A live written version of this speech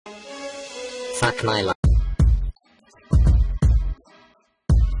Fuck my life.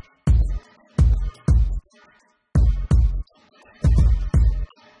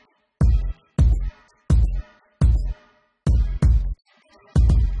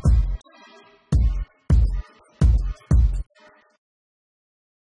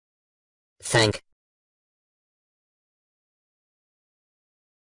 Thank.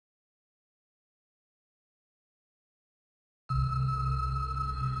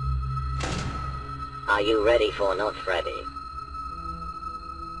 Are you ready for not Freddy?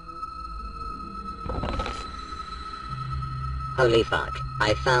 Holy fuck,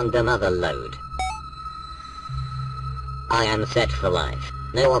 I found the mother lode. I am set for life.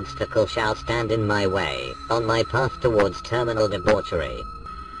 No obstacle shall stand in my way, on my path towards terminal debauchery.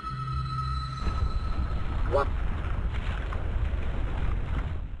 What?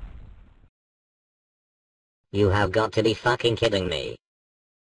 You have got to be fucking kidding me.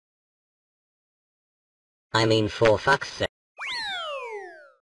 I mean, for fuck's sake.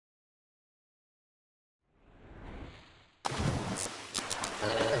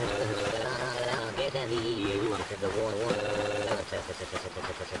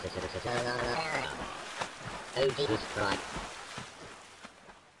 Oh Jesus Christ.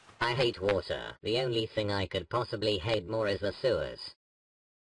 I hate water. The only thing I could possibly hate more is the sewers.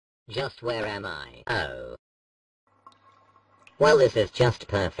 Just where am I? Oh. Well, this is just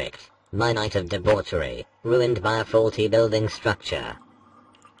perfect. My night of debauchery, ruined by a faulty building structure.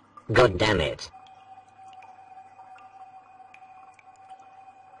 God damn it.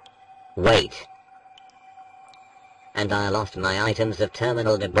 Wait. And I lost my items of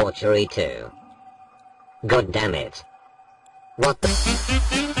terminal debauchery too. God damn it. What the...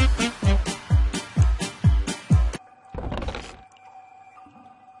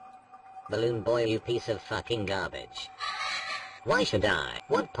 Balloon boy, you piece of fucking garbage. Why should I?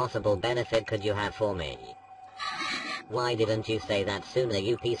 What possible benefit could you have for me? Why didn't you say that sooner,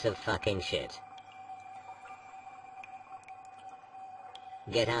 you piece of fucking shit?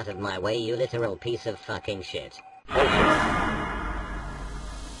 Get out of my way, you literal piece of fucking shit.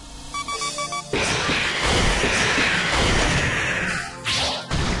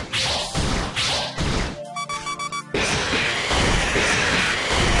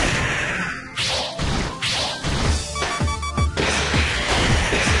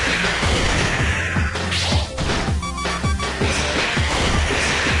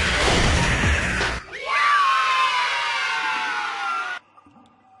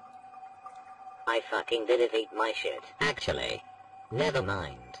 I fucking didn't eat my shit. Actually, never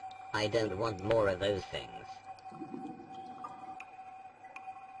mind. I don't want more of those things.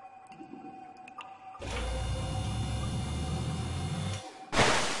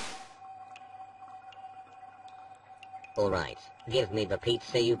 Alright, give me the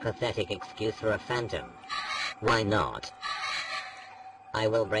pizza, you pathetic excuse for a phantom. Why not? I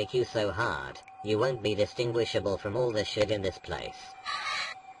will break you so hard, you won't be distinguishable from all the shit in this place.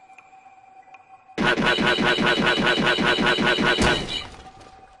 Punch.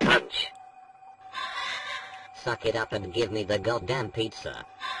 Punch. Suck it up and give me the goddamn pizza.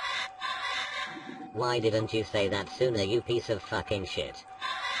 Why didn't you say that sooner, you piece of fucking shit?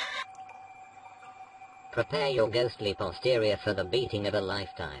 Prepare your ghostly posterior for the beating of a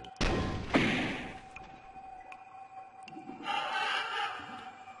lifetime.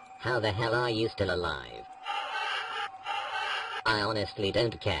 How the hell are you still alive? I honestly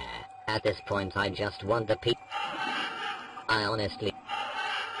don't care. At this point I just want the pizza. I honestly...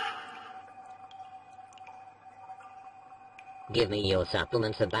 Give me your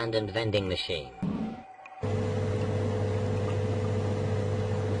supplements, abandoned vending machine.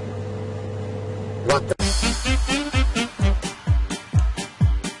 What the...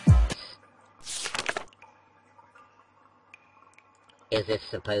 Is this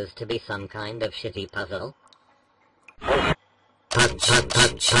supposed to be some kind of shitty puzzle? Punch,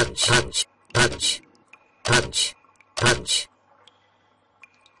 punch, punch, punch, punch, punch, punch, punch.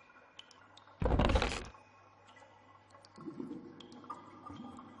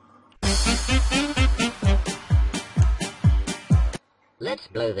 Let's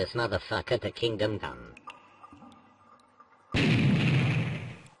blow this motherfucker to kingdom come.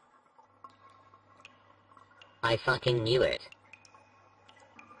 I fucking knew it.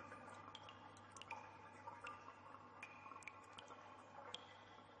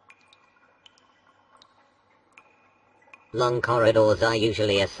 Long corridors are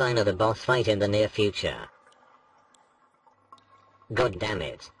usually a sign of a boss fight in the near future. God damn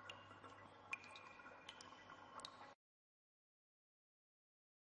it.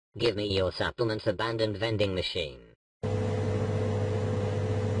 Give me your supplements, abandoned vending machine.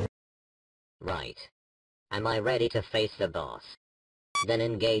 Right. Am I ready to face the boss? Then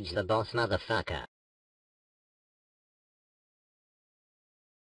engage the boss, motherfucker.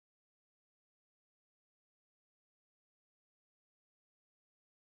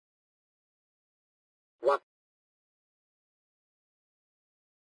 What?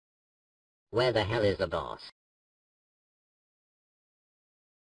 Where the hell is the boss?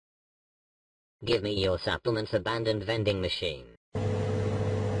 Give me your supplements, abandoned vending machine.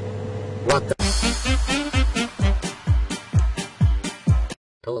 What the?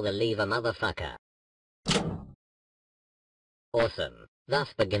 Pull the lever, motherfucker. Awesome.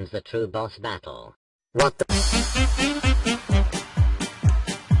 Thus begins the true boss battle. What the?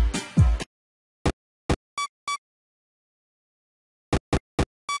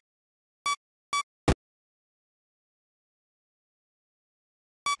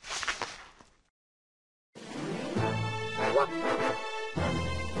 What?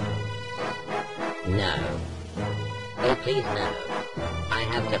 No. Oh please no. I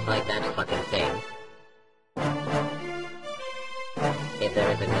have to fight that fucking thing. If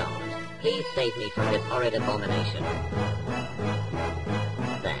there is a god, please save me from this horrid abomination.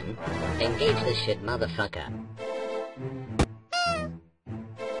 Then, engage this shit, motherfucker.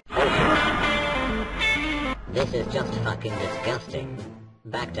 This is just fucking disgusting.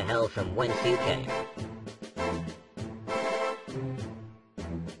 Back to hell from whence you came.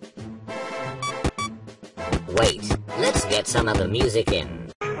 Wait, let's get some other music in.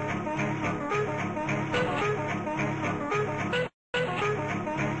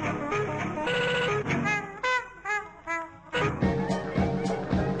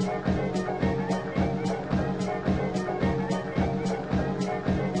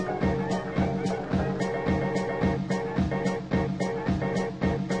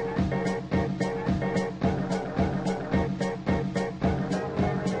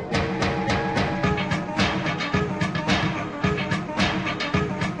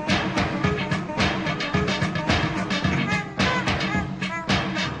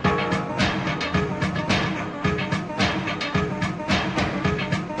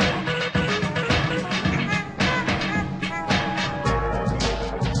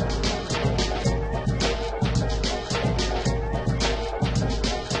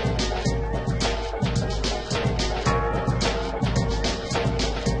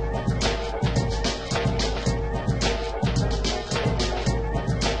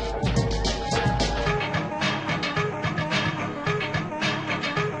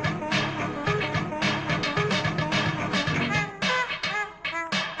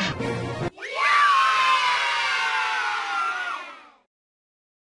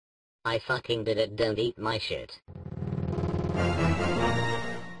 I fucking did it, don't eat my shit.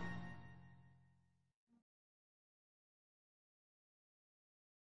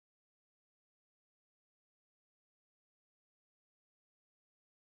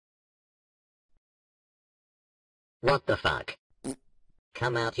 What the fuck?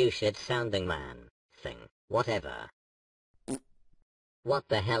 Come out, you shit-sounding man. Thing. Whatever. What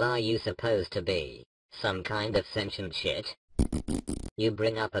the hell are you supposed to be? Some kind of sentient shit? You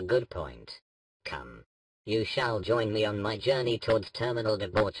bring up a good point. Come. You shall join me on my journey towards terminal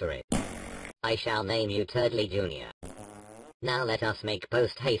debauchery. I shall name you Turdley Jr. Now let us make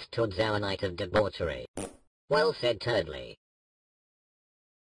post-haste towards our night of debauchery. Well said, Turdley.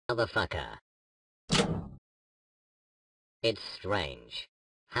 Motherfucker. It's strange.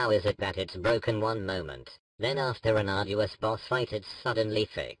 How is it that it's broken one moment, then after an arduous boss fight it's suddenly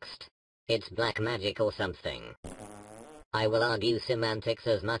fixed? It's black magic or something. I will argue semantics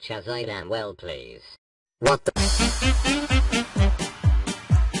as much as I damn well please. What the?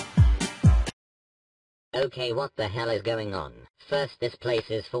 Okay, what the hell is going on? First this place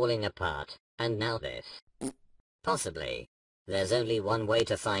is falling apart, and now this. Possibly. There's only one way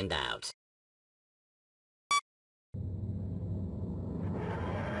to find out.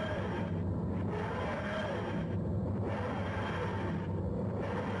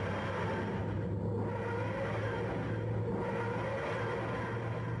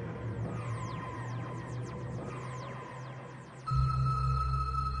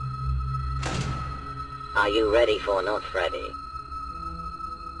 Are you ready for not Freddy?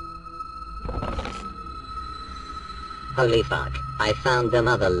 Holy fuck, I found the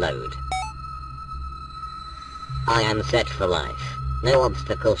mother lode. I am set for life. No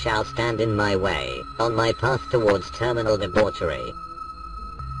obstacle shall stand in my way, on my path towards terminal debauchery.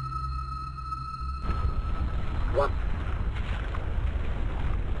 What?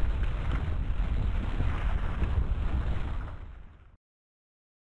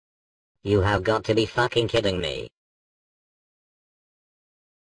 You have got to be fucking kidding me.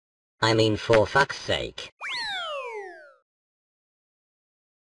 I mean, for fuck's sake.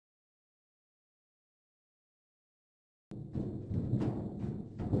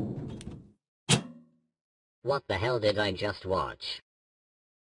 What the hell did I just watch?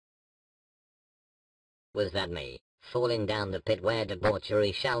 Was that me, falling down the pit where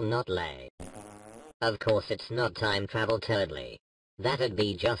debauchery shall not lay? Of course it's not time travel, totally. That'd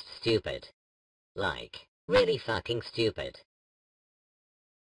be just stupid. Like, really fucking stupid.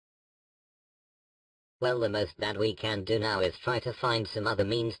 Well, the most that we can do now is try to find some other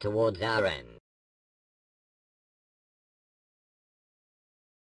means towards our end.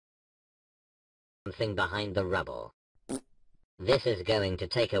 Something behind the rubble. This is going to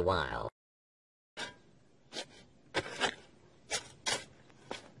take a while.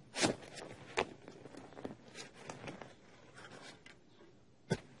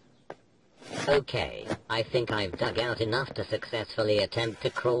 Okay, I think I've dug out enough to successfully attempt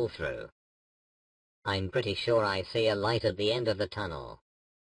to crawl through. I'm pretty sure I see a light at the end of the tunnel.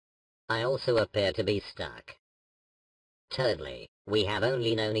 I also appear to be stuck. Totally, we have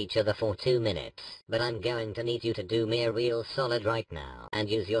only known each other for 2 minutes, but I'm going to need you to do me a real solid right now and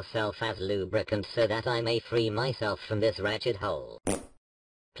use yourself as lubricant so that I may free myself from this wretched hole.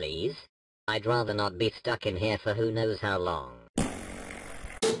 Please? I'd rather not be stuck in here for who knows how long.